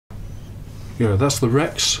Yeah, that's the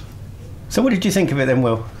Recks. So what did you think of it then,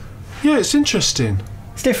 Will? Yeah, it's interesting.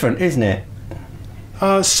 It's different, isn't it?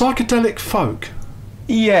 Psychedelic folk.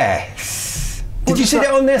 Yes. Did What you is see that?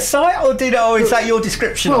 that on their site, or is that your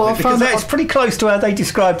description Well, of I it? Because found that that's pretty close to how they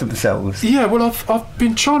describe themselves. Yeah, well, I've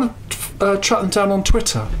been trying to track them down on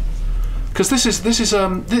Twitter, because this is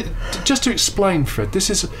just to explain, Fred. This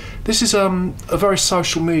is a very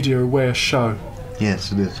social media aware show.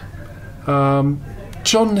 Yes, it is.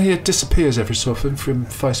 John here disappears every so often from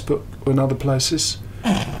Facebook and other places,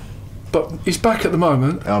 but he's back at the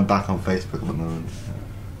moment. I'm back on Facebook at the moment.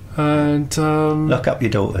 And Lock up your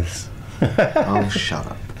daughters. Oh, shut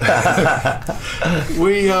up.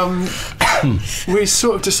 we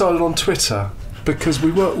sort of decided on Twitter, because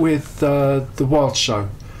we work with the Wild Show,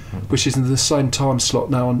 which is in the same time slot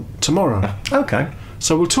now on tomorrow. Okay.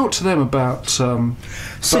 So we'll talk to them about. So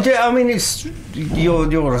I mean, you're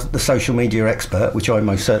the social media expert, which I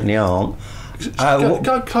most certainly aren't.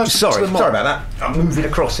 Go closer to the mic. Sorry about that. I'm moving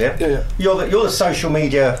across here. Yeah. You're the social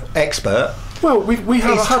media expert. Well, we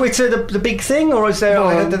have. Is Twitter the big thing, or is there? No.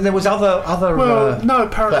 I heard that there was other. Well, no,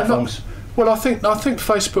 apparently platforms. not. Well, I think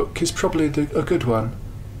Facebook is probably a good one.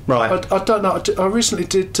 Right. I don't know. I recently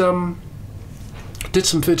did some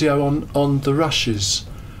video on the rushes.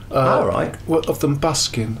 Right. Of them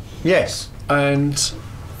busking. Yes. And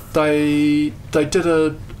they did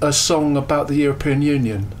a song about the European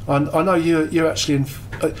Union. I know you're actually in.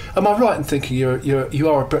 Am I right in thinking you are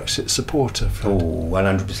a Brexit supporter? Oh,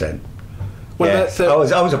 100%. Well, yes.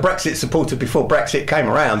 I was a Brexit supporter before Brexit came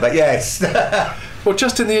around, but yes. Well,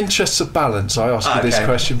 just in the interests of balance, I asked you this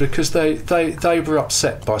question, because they were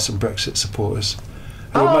upset by some Brexit supporters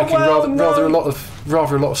who were making rather a lot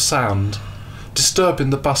of sound,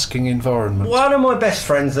 disturbing the busking environment. One of my best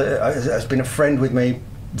friends that has been a friend with me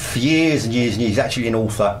for years and years and years, actually an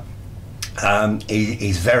author,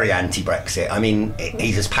 he's very anti-Brexit. I mean,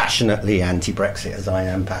 he's as passionately anti-Brexit as I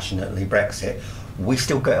am passionately Brexit. We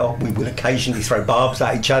still get on. We will occasionally throw barbs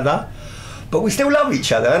at each other, but we still love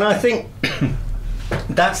each other. And I think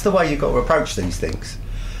that's the way you've got to approach these things.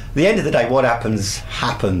 At the end of the day, what happens.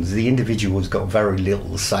 The individual's got very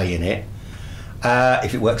little say in it.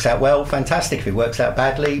 If it works out well, fantastic. If it works out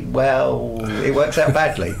badly, well, it works out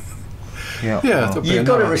badly. Yeah. You've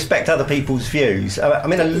got to respect other people's views. I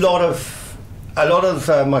mean, a lot of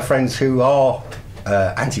my friends who are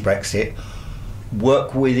anti-Brexit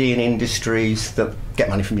work within industries that get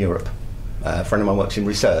money from Europe. A friend of mine works in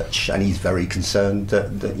research, and he's very concerned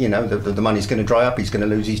that the money's going to dry up. He's going to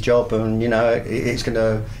lose his job, and it's going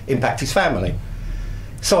to impact his family.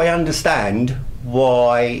 So I understand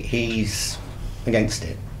why he's against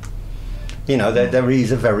it. There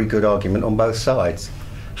is a very good argument on both sides.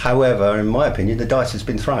 However, in my opinion, the dice has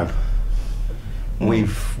been thrown.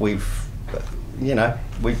 We've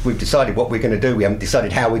decided what we're going to do. We haven't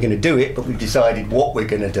decided how we're going to do it, but we've decided what we're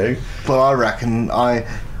going to do. Well, I reckon I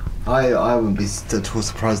wouldn't be at all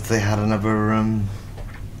surprised if they had another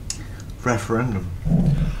referendum.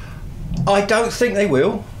 I don't think they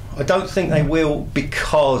will.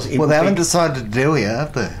 Because they haven't decided to do it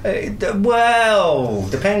yet, have they? Well,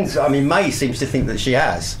 depends. I mean, May seems to think that she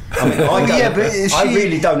has. I mean, I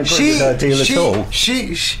really don't agree with her deal at all.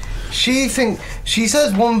 She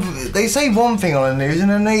says they say one thing on the news, and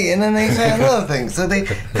then they say another thing. So they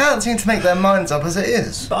can't seem to make their minds up as it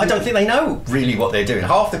is. But I don't think they know really what they're doing.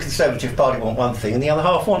 Half the Conservative Party want one thing, and the other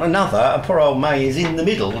half want another. And poor old May is in the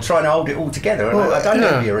middle, trying to hold it all together. And I don't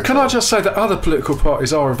know her at Can all. I just say that other political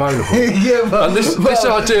parties are available? And this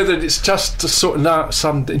idea that it's just to sort out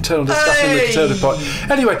some internal discussion in the Conservative Party.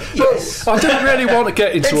 Anyway, yes. I didn't really want to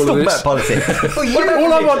get into all of this. Let's talk about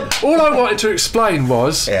politics. all I wanted to explain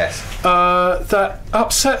was that,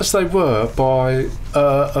 upset as they were by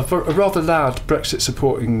a rather loud Brexit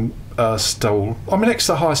supporting stall. I mean, next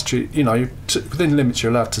to the High Street, within limits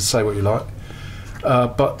you're allowed to say what you like,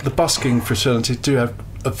 but the busking fraternity do have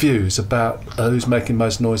views about who's making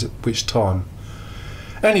most noise at which time.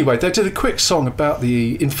 Anyway, they did a quick song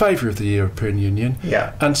in favour of the European Union,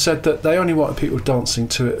 and said that they only wanted people dancing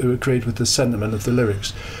to it who agreed with the sentiment of the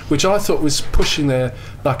lyrics, which I thought was pushing their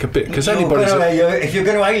luck a bit, because if you're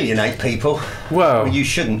going to alienate people, well, you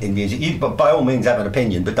shouldn't in music. You, by all means, have an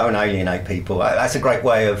opinion, but don't alienate people. That's a great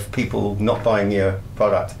way of people not buying your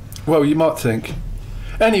product. Well, you might think.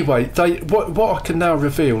 Anyway, what I can now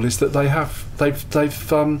reveal is that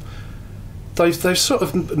they've sort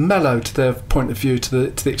of mellowed their point of view to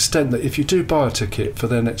the extent that if you do buy a ticket for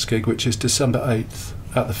their next gig, which is December 8th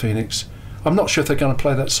at the Phoenix, I'm not sure if they're going to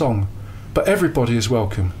play that song, but everybody is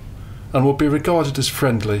welcome and will be regarded as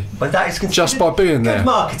friendly, but that is just by being there. Good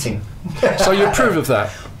marketing. So you approve of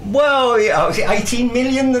that? Well, yeah, was it 18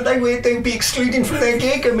 million that they'd be excluding from their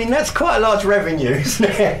gig? I mean, that's quite a large revenue, isn't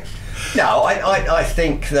it? No, I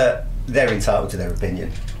think that they're entitled to their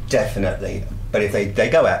opinion, definitely. But if they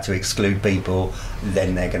go out to exclude people,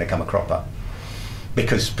 then they're going to come a cropper.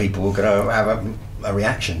 Because people are going to have a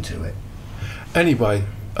reaction to it. Anyway,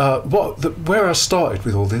 where I started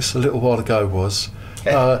with all this a little while ago was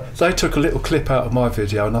they took a little clip out of my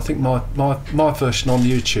video, and I think my version on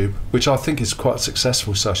YouTube, which I think is quite a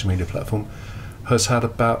successful social media platform, has had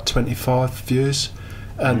about 25 views,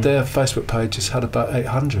 and their Facebook page has had about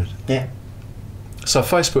 800. Yeah. So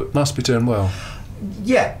Facebook must be doing well.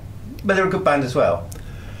 Yeah, but they're a good band as well.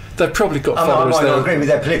 They've probably got followers. I might not agree with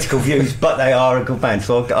their political views, but they are a good band.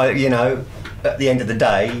 So, at the end of the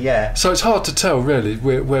day, yeah. So it's hard to tell, really,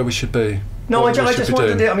 where we should be. No, I just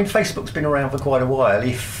wondered. I mean, Facebook's been around for quite a while.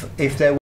 If there